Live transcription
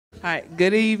All right,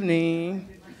 good evening.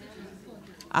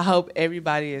 I hope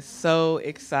everybody is so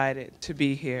excited to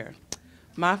be here.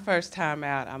 My first time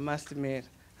out, I must admit,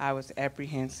 I was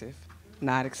apprehensive,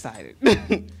 not excited.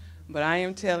 But I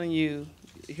am telling you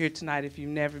here tonight, if you've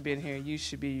never been here, you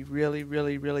should be really,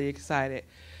 really, really excited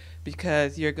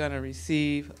because you're going to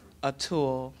receive a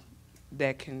tool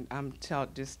that can,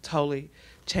 just totally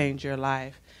change your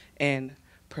life and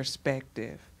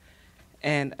perspective.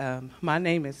 And my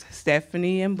name is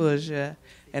Stephanie Mbuja,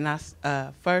 and I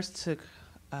first took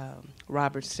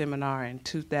Robert's seminar in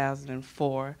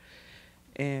 2004.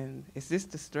 And is this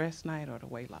the stress night or the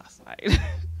weight loss night?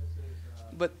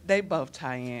 But they both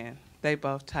tie in. They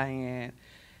both tie in.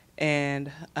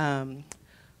 And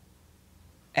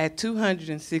at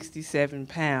 267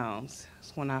 pounds,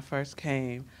 when I first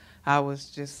came, I was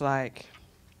just like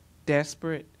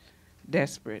desperate.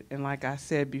 And like I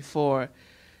said before,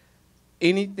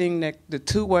 anything that, the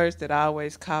two words that I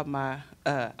always caught my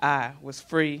eye was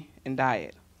free and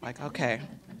diet. Like, okay.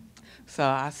 So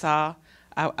I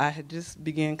had just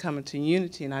began coming to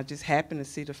Unity, and I just happened to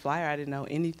see the flyer. I didn't know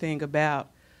anything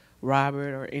about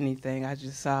Robert or anything. I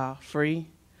just saw free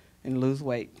and lose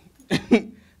weight.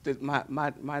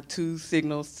 my two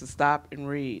signals to stop and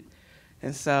read.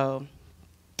 And so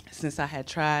since I had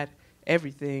tried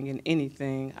everything and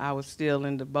anything, I was still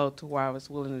in the boat to where I was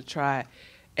willing to try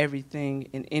everything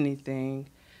and anything.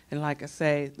 And like I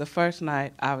say, the first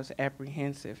night I was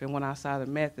apprehensive, and when I saw the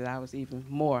method, I was even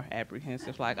more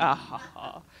apprehensive, like,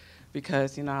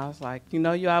 because, I was like,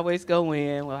 you always go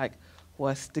in, like,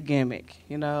 what's the gimmick,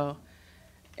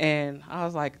 And I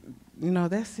was like,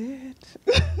 that's it?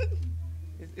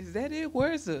 is that it?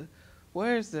 Where's the,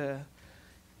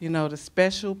 the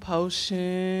special potion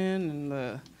and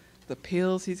the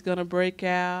pills he's gonna break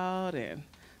out and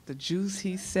the juice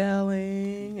he's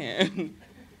selling and,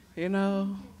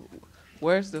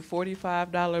 where's the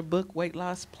 $45 book weight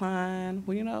loss plan?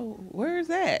 Well, where's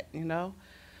that,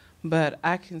 But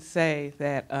I can say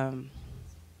that,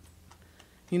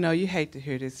 you hate to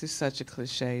hear this. It's such a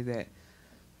cliche that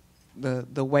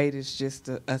the weight is just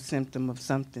a symptom of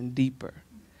something deeper.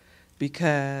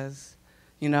 Because,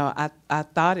 I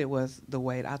thought it was the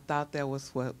weight. I thought that was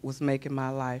what was making my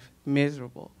life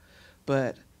miserable.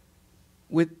 But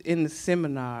within the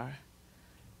seminar,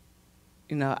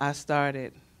 I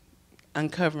started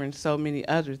uncovering so many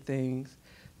other things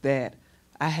that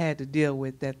I had to deal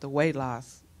with, that the weight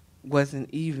loss wasn't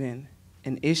even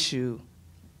an issue,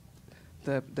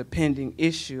 the pending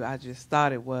issue. I just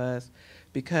thought it was,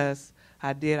 because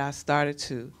I started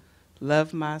to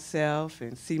love myself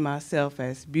and see myself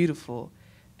as beautiful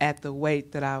at the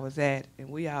weight that I was at. And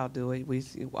we all do it. We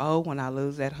say, when I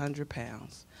lose that 100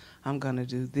 pounds, I'm going to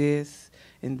do this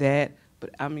and that.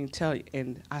 But tell you,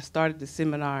 and I started the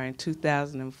seminar in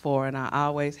 2004, and I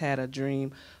always had a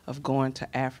dream of going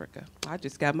to Africa. I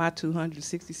just got my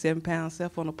 267-pound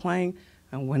self on a plane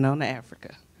and went on to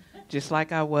Africa, just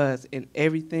like I was. And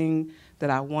everything that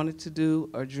I wanted to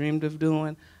do or dreamed of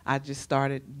doing, I just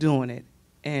started doing it.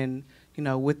 And,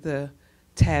 with the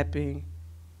tapping,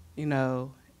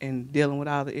 and dealing with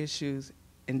all the issues,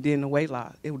 and then the weight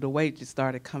loss, the weight just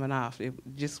started coming off. It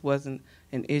just wasn't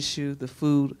an issue. The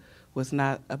food was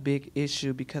not a big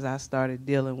issue, because I started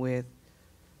dealing with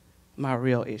my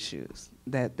real issues.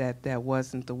 That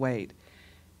wasn't the weight.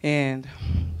 And,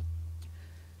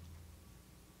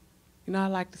 I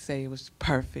like to say it was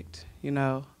perfect,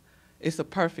 It's a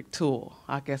perfect tool.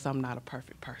 I guess I'm not a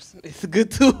perfect person. It's a good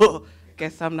tool.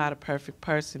 Guess I'm not a perfect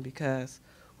person because,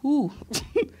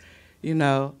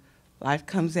 life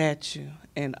comes at you.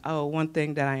 And, one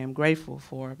thing that I am grateful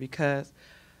for, because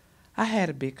I had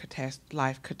a big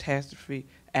life catastrophe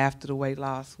after the weight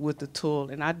loss with the tool,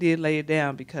 and I did lay it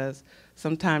down, because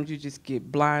sometimes you just get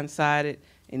blindsided,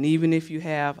 and even if you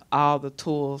have all the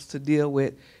tools to deal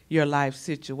with your life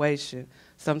situation,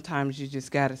 sometimes you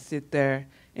just got to sit there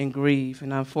and grieve.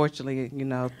 And unfortunately,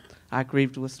 I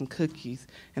grieved with some cookies,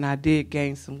 and I did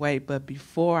gain some weight, but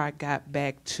before I got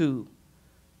back to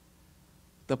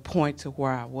the point to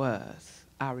where I was,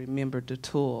 I remembered the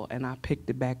tool, and I picked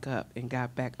it back up and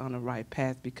got back on the right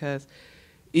path, because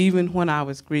even when I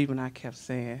was grieving, I kept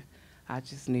saying, I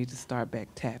just need to start back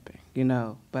tapping,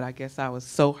 But I guess I was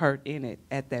so hurt in it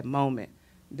at that moment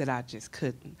that I just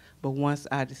couldn't. But once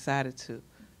I decided to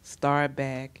start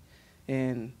back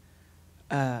and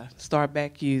start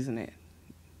back using it,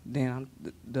 then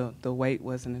the weight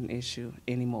wasn't an issue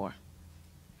anymore.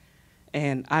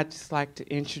 And I'd just like to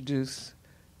introduce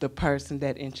the person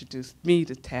that introduced me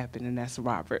to tapping, and that's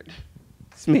Robert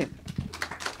Smith.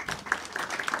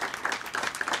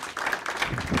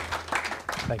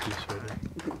 Thank you,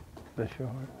 sweetie. Bless your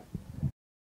heart.